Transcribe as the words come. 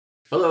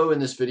Hello, in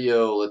this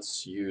video,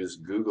 let's use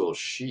Google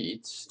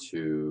Sheets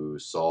to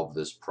solve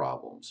this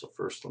problem. So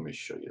first, let me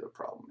show you the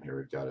problem. Here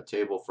we've got a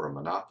table for a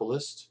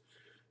monopolist,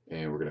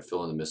 and we're going to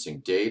fill in the missing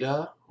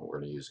data. We're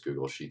going to use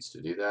Google Sheets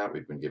to do that.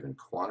 We've been given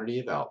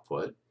quantity of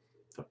output,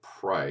 the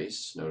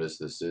price. Notice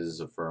this is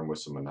a firm with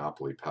some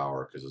monopoly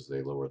power because as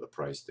they lower the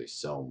price, they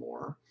sell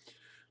more.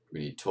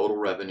 We need total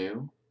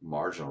revenue,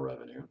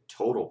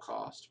 total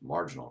cost,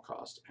 marginal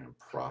cost, and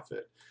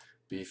profit.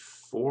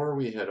 Before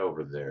we head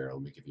over there,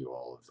 let me give you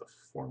all of the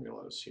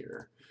formulas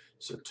here.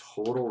 So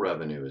total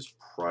revenue is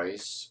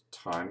price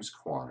times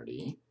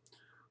quantity.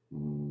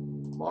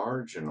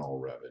 Marginal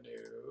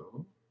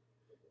revenue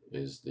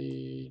is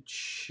the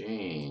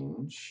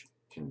change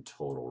in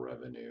total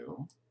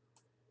revenue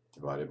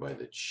divided by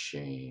the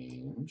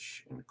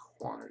change in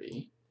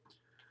quantity.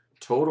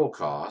 Total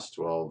cost,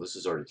 well, this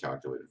is already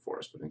calculated for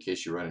us, but in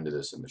case you run into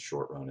this in the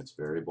short run, it's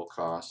variable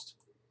cost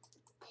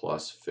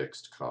plus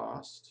fixed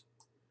cost.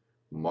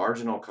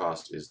 Marginal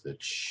cost is the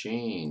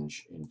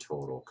change in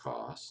total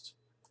cost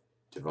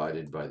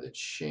divided by the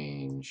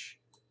change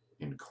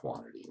in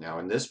quantity. Now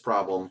in this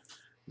problem,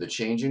 the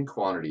change in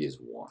quantity is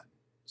 1.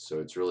 So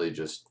it's really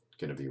just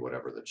going to be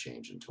whatever the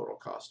change in total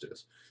cost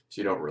is. So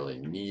you don't really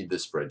need the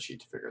spreadsheet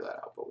to figure that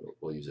out, but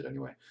we'll use it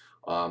anyway.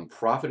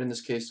 Profit in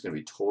this case is going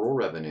to be total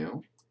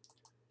revenue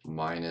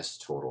minus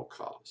total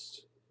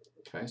cost.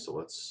 Okay, so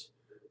let's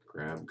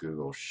grab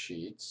Google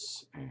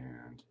Sheets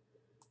and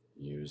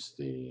use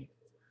the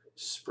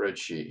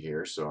spreadsheet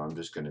here. So I'm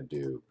just going to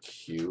do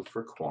Q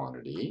for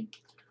quantity,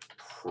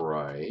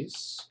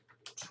 price,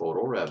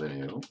 total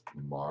revenue,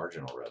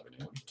 marginal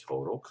revenue,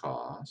 total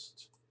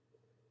cost.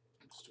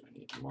 So I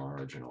need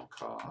marginal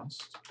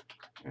cost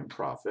and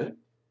profit.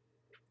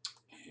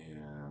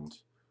 And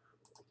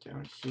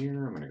down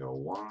here, I'm going to go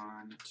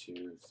 1,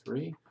 2,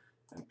 3.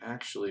 And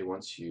actually,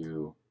 once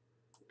you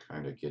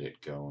kind of get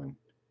it going,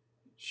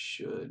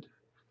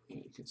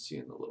 you can see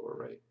in the lower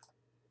right,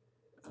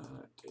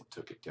 it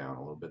took it down a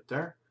little bit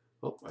there.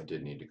 Oh, I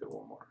did need to go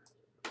one more.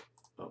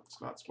 Oh,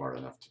 it's not smart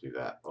enough to do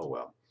that. Oh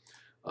well.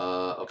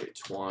 Okay,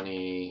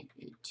 20,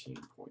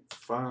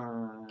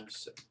 18.5,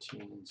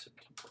 17,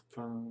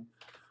 17.5,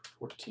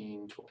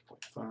 14,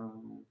 12.5,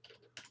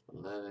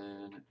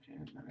 11,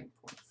 and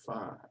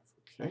 9.5.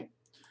 Okay.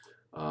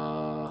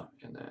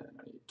 And then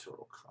I need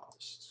total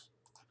cost.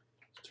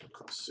 Total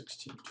cost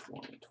 16,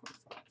 20,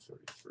 25,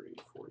 33,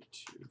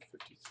 42,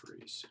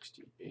 53,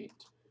 68,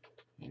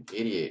 and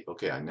 88.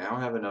 Okay, I now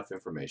have enough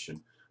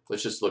information.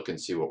 Let's just look and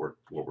see what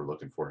we're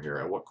looking for here.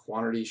 At what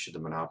quantity should the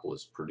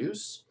monopolist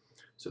produce?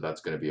 So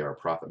that's going to be our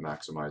profit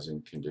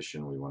maximizing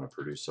condition. We want to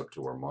produce up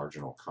to our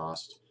marginal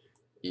cost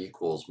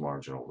equals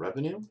marginal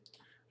revenue.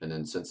 And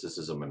then since this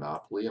is a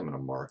monopoly, I'm going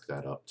to mark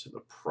that up to the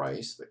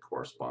price that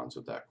corresponds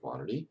with that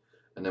quantity.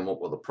 And then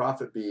what will the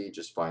profit be?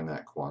 Just find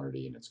that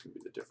quantity, and it's going to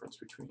be the difference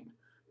between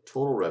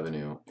total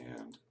revenue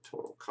and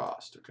total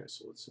cost. Okay,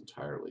 so let's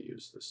entirely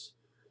use this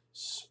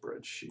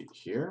spreadsheet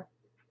here.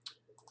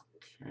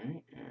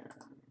 Okay, and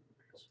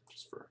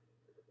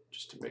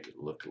just to make it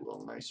look a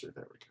little nicer,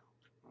 there we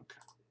go. Okay.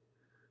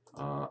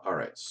 All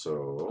right,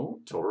 so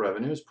total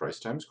revenue is price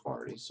times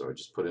quantity. So I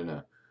just put in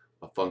a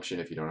function.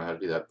 If you don't know how to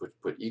do that,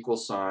 put equal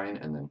sign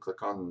and then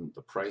click on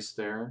the price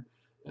there.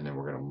 And then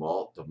we're going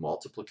to the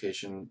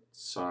multiplication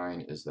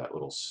sign is that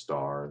little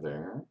star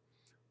there,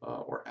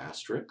 or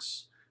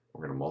asterisk.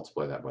 We're going to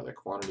multiply that by the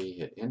quantity,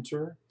 hit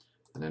enter,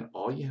 and then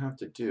all you have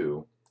to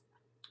do,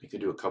 you can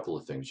do a couple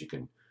of things. You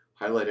can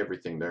highlight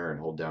everything there and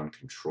hold down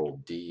Control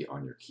D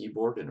on your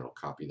keyboard and it'll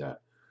copy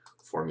that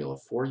formula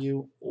for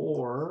you,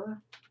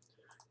 or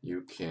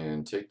you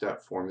can take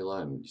that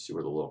formula and you see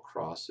where the little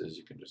cross is,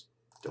 you can just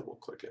double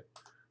click it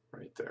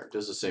right there. It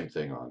does the same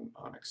thing on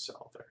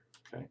Excel there.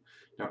 Okay.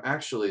 Now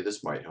actually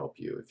this might help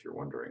you if you're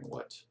wondering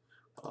what,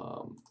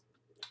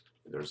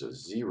 there's a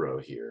 0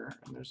 here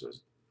and there's a,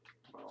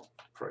 well,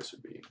 price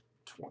would be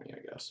 20, I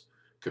guess.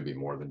 Could be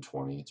more than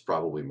 20. It's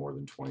probably more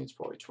than 20. It's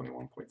probably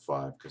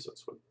 21.5 because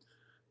that's what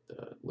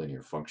the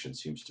linear function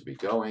seems to be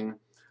going.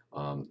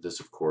 This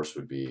of course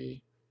would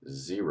be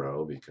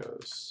 0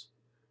 because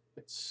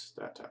it's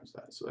that times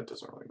that, so that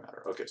doesn't really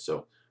matter. Okay,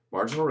 so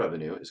marginal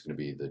revenue is going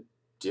to be the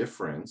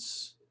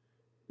difference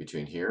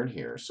between here and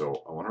here.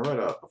 So I want to write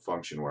a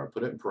function where I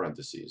put it in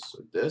parentheses.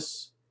 So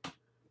this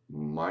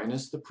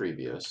minus the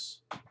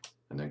previous,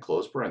 and then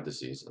close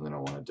parentheses, and then I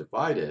want to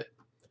divide it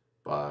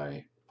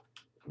by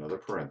another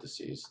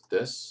parentheses,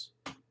 this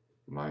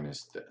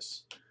minus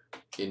this.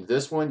 In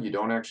this one, you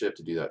don't actually have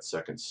to do that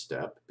second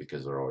step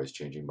because they're always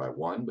changing by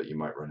 1, but you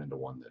might run into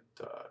one that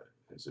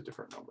is a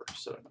different number,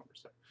 set of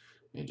numbers there.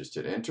 And you just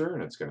hit enter,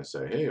 and it's going to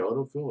say, hey,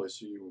 autofill, I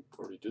see you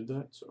already did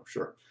that, so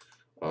sure.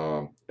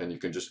 And you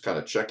can just kind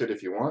of check it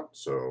if you want.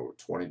 So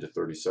 20 to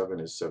 37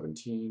 is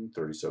 17,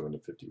 37 to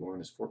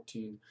 51 is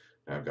 14.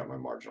 Now I've got my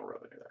marginal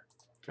revenue there.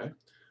 Okay.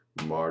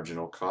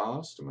 Marginal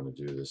cost, I'm going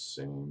to do the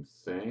same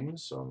thing.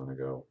 So I'm going to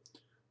go,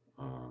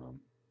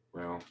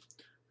 well,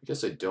 I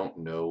guess I don't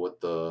know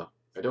what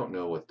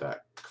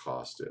that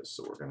cost is.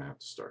 So we're going to have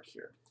to start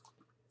here.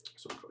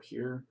 So we'll go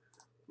here,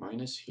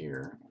 minus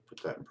here, I'll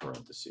put that in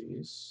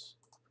parentheses,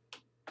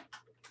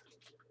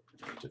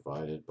 and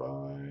divided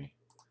by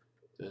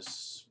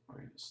this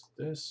minus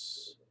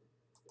this.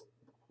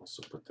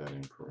 Also put that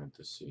in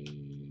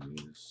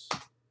parentheses,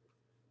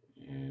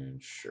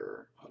 and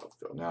sure,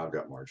 autofill. Now I've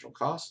got marginal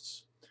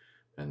costs,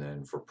 and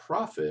then for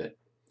profit,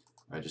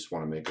 I just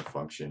want to make a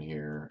function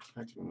here.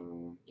 I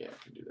can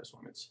do this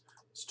one.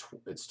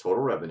 It's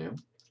total revenue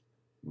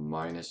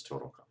minus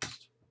total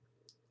cost.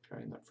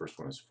 Okay, and that first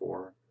one is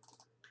 4.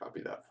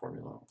 Copy that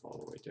formula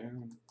all the way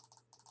down.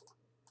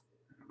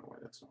 I don't know why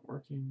that's not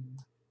working.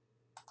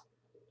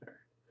 There.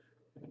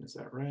 And is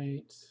that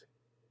right?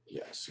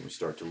 Yes, we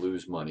start to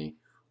lose money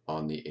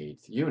on the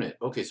 8th unit.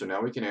 Okay, so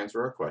now we can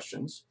answer our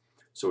questions.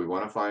 So we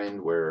want to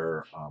find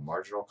where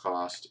marginal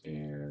cost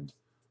and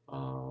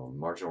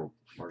marginal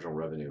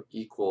revenue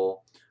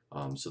equal.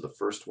 So the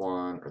first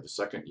one, or the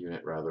second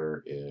unit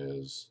rather,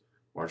 is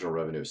marginal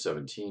revenue of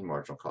 17,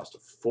 marginal cost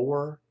of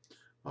 4.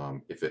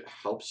 If it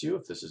helps you,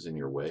 if this is in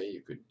your way,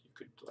 you could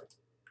like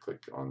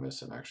click on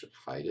this and actually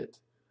hide it.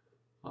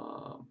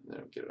 Then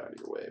it'll get it out of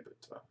your way, but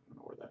I don't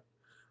know where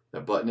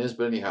that button is.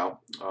 But anyhow,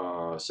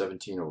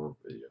 17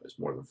 is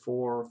more than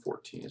 4,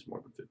 14 is more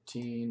than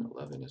 15,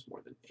 11 is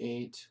more than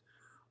 8.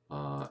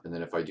 And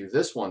then if I do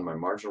this one, my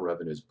marginal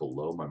revenue is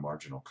below my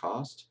marginal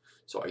cost.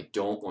 So I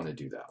don't want to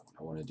do that one.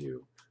 I want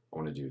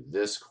to do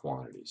this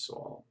quantity.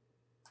 So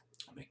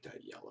I'll make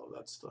that yellow.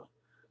 That's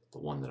the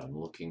one that I'm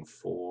looking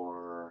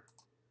for.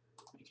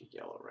 Make it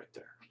yellow right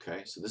there.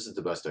 Okay, so this is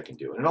the best I can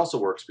do. And it also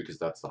works because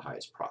that's the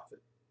highest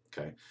profit.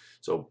 Okay,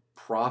 so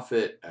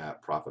profit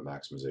at profit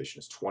maximization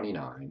is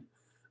 29.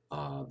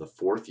 The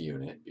 4th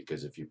unit,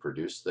 because if you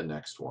produce the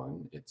next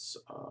one, its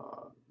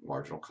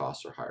marginal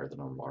costs are higher than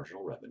our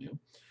marginal revenue.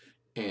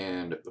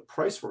 And the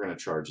price we're going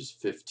to charge is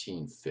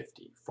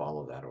 $15.50.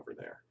 Follow that over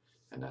there.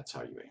 And that's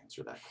how you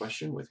answer that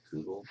question with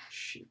Google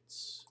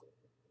Sheets.